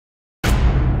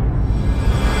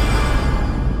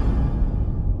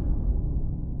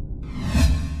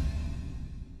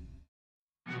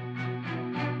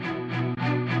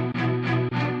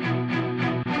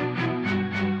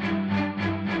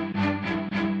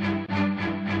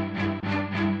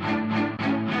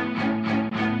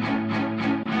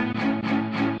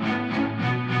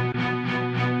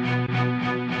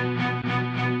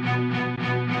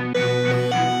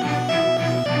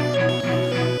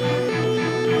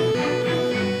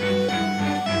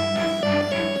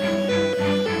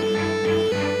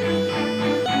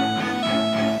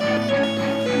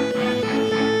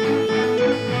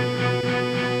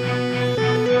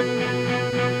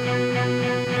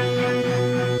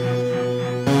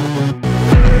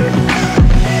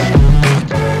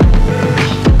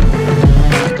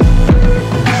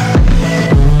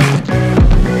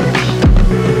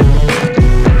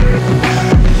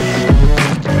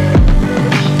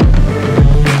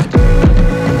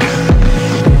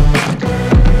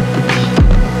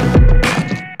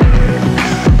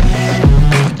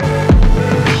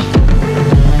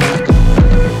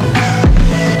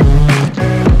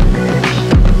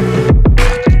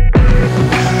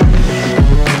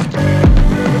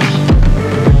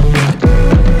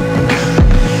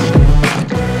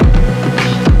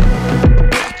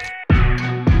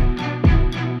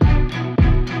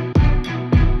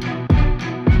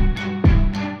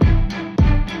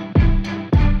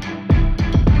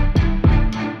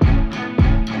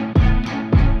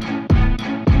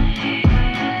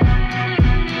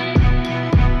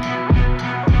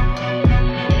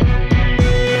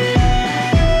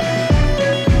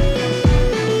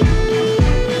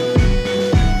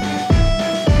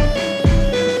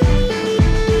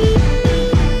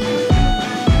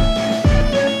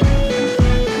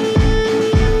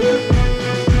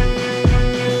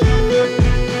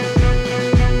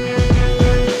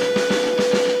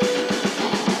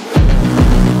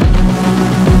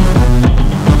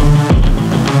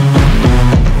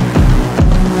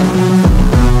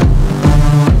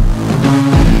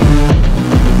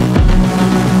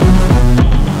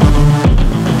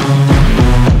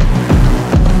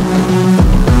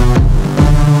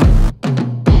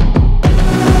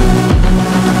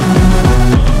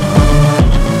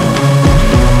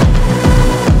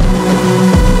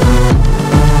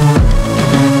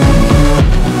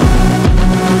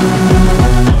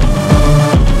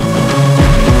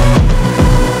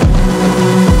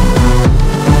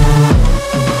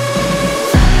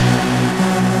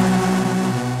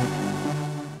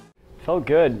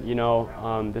good. You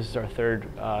know, this is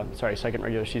our second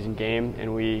regular season game,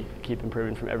 and we keep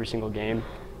improving from every single game.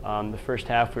 The first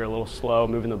half we were a little slow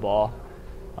moving the ball,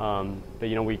 but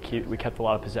you know we kept a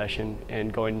lot of possession.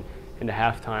 And going into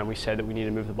halftime, we said that we needed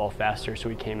to move the ball faster, so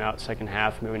we came out second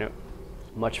half moving it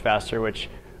much faster, which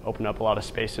opened up a lot of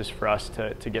spaces for us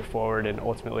to get forward and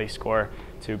ultimately score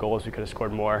 2 goals. We could have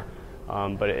scored more,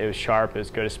 but it was sharp. It was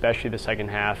good, especially the second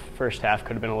half. First half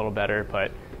could have been a little better,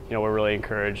 but you know we're really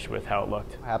encouraged with how it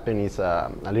looked. What happened is a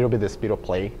little bit the speed of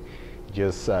play,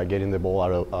 just getting the ball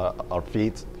out of our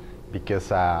feet,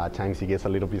 because at times it gets a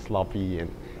little bit sloppy,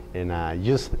 and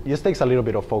just takes a little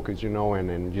bit of focus, you know,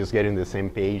 and just getting the same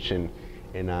page and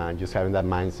just having that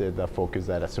mindset, that focus,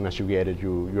 that as soon as you get it,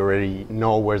 you already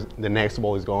know where the next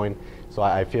ball is going. So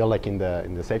I feel like in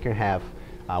the second half,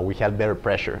 we had better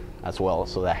pressure as well,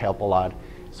 so that helped a lot.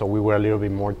 So we were a little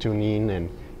bit more tuned in,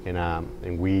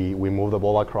 and we moved the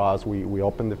ball across, we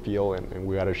opened the field, and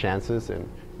we got our chances, and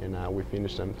we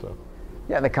finished them. So.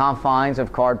 Yeah, the confines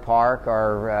of Cardinal Park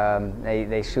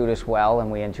they suit us well,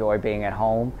 and we enjoy being at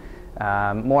home.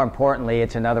 More importantly,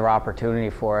 it's another opportunity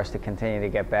for us to continue to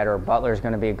get better. Butler's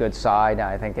going to be a good side.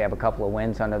 I think they have a couple of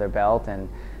wins under their belt, and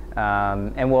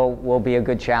will be a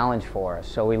good challenge for us.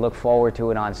 So we look forward to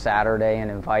it on Saturday,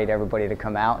 and invite everybody to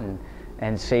come out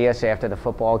and see us after the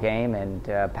football game and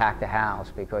pack the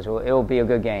house, because it will be a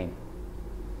good game.